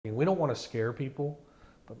We don't want to scare people,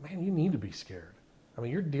 but man, you need to be scared. I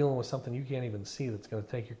mean, you're dealing with something you can't even see that's going to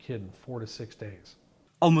take your kid in 4 to 6 days.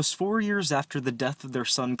 Almost 4 years after the death of their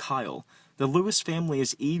son Kyle, the Lewis family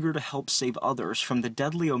is eager to help save others from the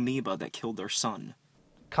deadly amoeba that killed their son.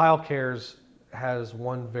 Kyle Cares has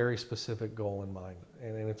one very specific goal in mind,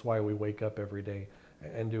 and it's why we wake up every day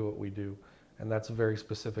and do what we do, and that's very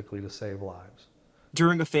specifically to save lives.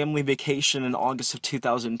 During a family vacation in August of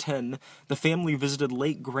 2010, the family visited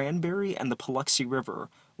Lake Granbury and the Paluxy River,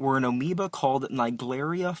 where an amoeba called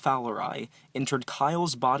Naegleria Fowleri entered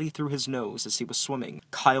Kyle's body through his nose as he was swimming.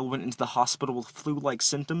 Kyle went into the hospital with flu-like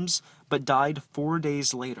symptoms, but died 4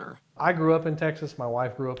 days later. I grew up in Texas, my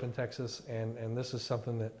wife grew up in Texas, and this is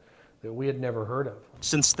something that we had never heard of.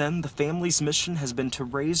 Since then, the family's mission has been to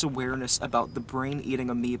raise awareness about the brain-eating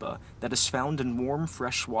amoeba that is found in warm,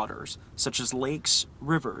 fresh waters, such as lakes,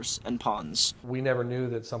 rivers, and ponds. We never knew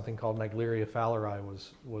that something called Naegleria Fowleri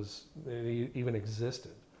even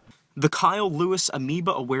existed. The Kyle Lewis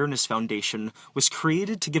Amoeba Awareness Foundation was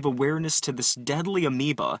created to give awareness to this deadly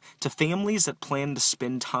amoeba to families that plan to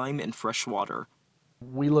spend time in fresh water.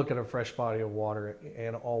 We look at a fresh body of water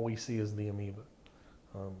and all we see is the amoeba.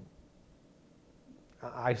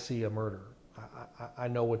 I see a murder. I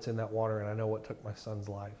know what's in that water and I know what took my son's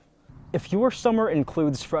life. If your summer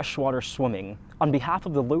includes freshwater swimming, on behalf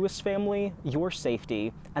of the Lewis family, your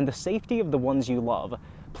safety, and the safety of the ones you love,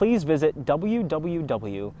 please visit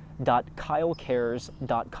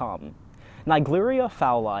www.kylecares.com. Naegleria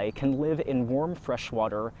fowleri can live in warm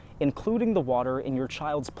freshwater, including the water in your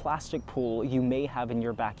child's plastic pool you may have in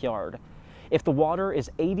your backyard. If the water is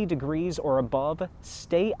 80 degrees or above,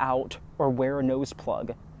 stay out or wear a nose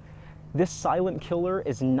plug. This silent killer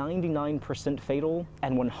is 99% fatal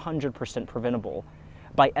and 100% preventable.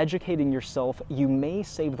 By educating yourself, you may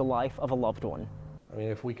save the life of a loved one. I mean,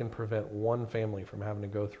 if we can prevent one family from having to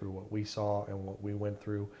go through what we saw and what we went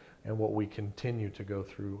through and what we continue to go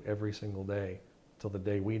through every single day till the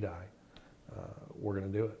day we die, we're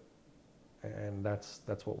going to do it. And that's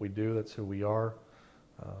what we do. That's who we are.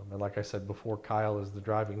 And like I said before, Kyle is the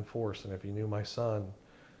driving force. And if you knew my son,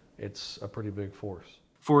 it's a pretty big force.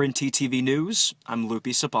 For NTTV News, I'm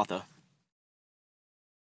Lupe Zapata.